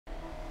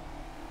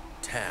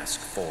Task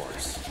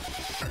Force.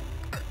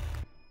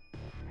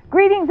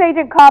 Greetings,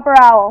 Agent Copper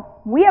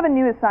Owl. We have a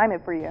new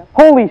assignment for you.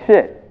 Holy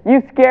shit,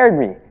 you scared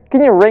me.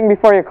 Can you ring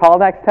before you call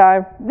next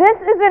time? This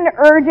is an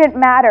urgent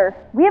matter.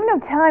 We have no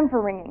time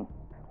for ringing.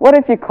 What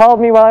if you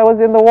called me while I was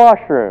in the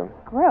washroom?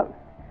 Gross.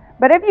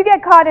 But if you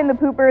get caught in the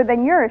pooper,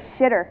 then you're a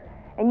shitter.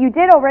 And you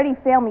did already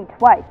fail me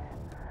twice.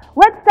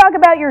 Let's talk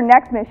about your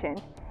next mission.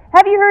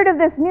 Have you heard of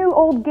this new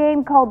old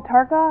game called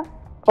Tarkov?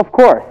 Of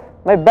course.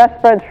 My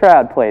best friend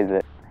Shroud plays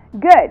it.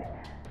 Good.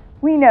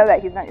 We know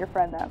that he's not your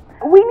friend, though.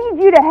 We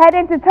need you to head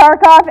into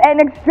Tarkov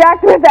and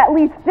extract with at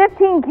least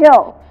 15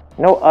 kills.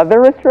 No other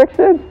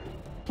restrictions?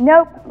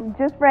 Nope.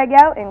 Just frag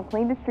out and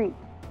clean the streets.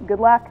 Good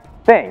luck.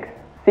 Thanks.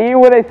 See you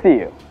when I see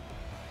you.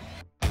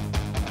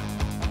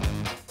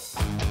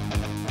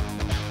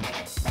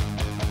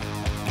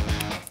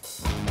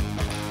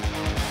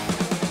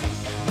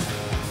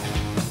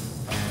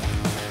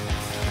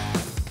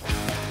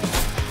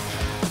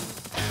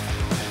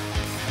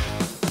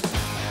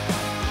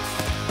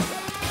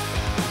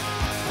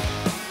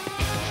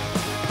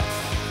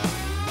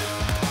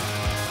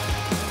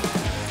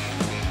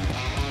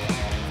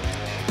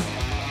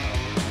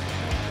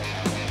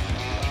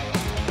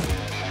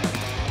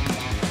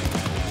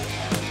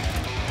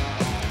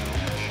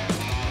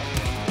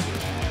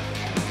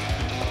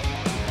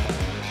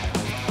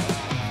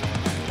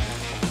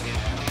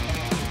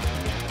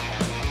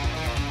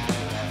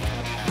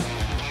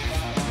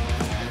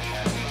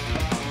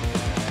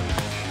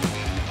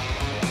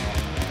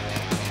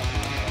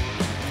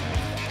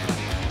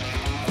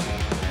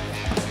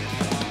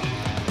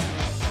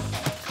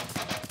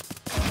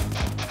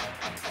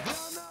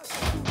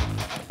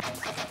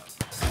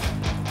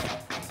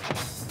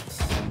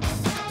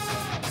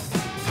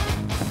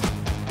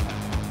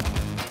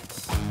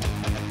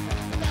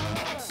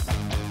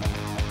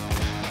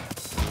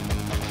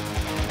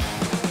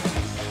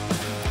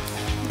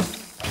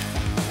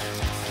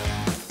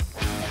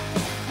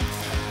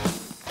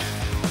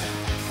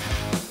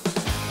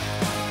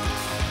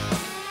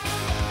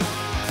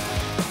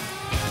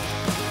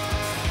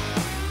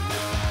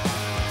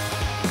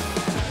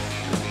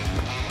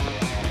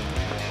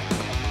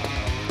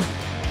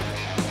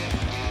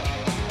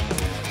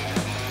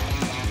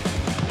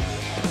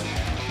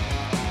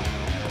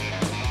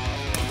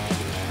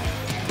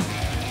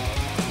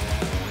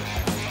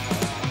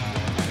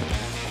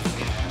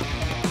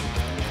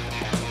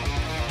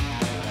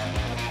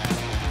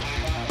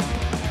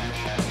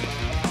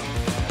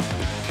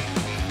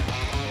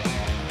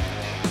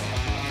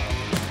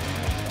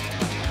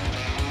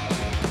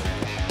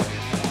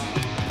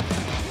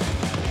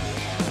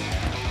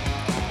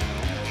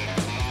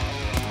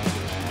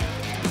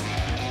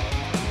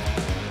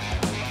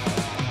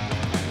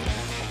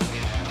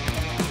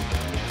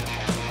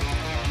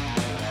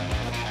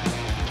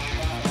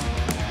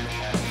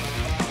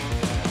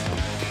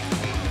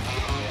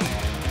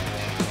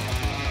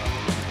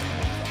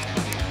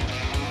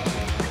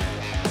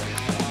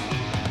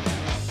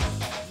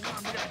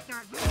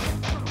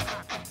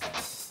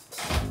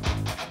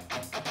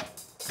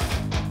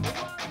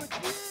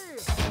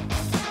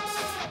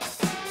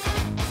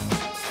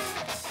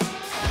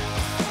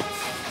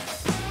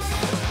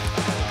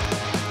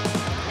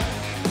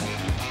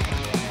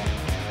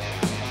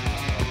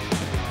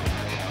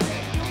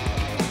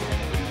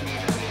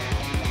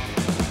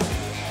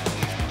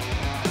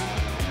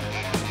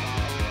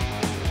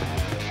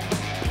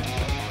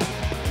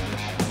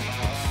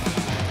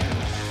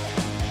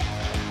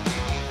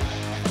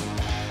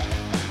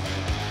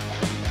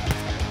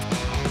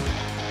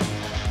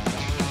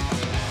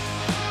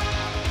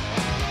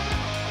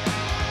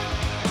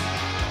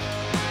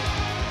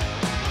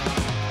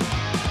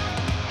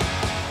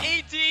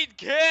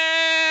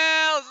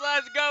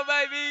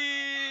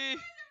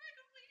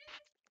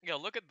 Yo,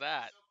 look at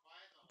that.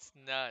 It's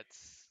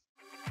nuts.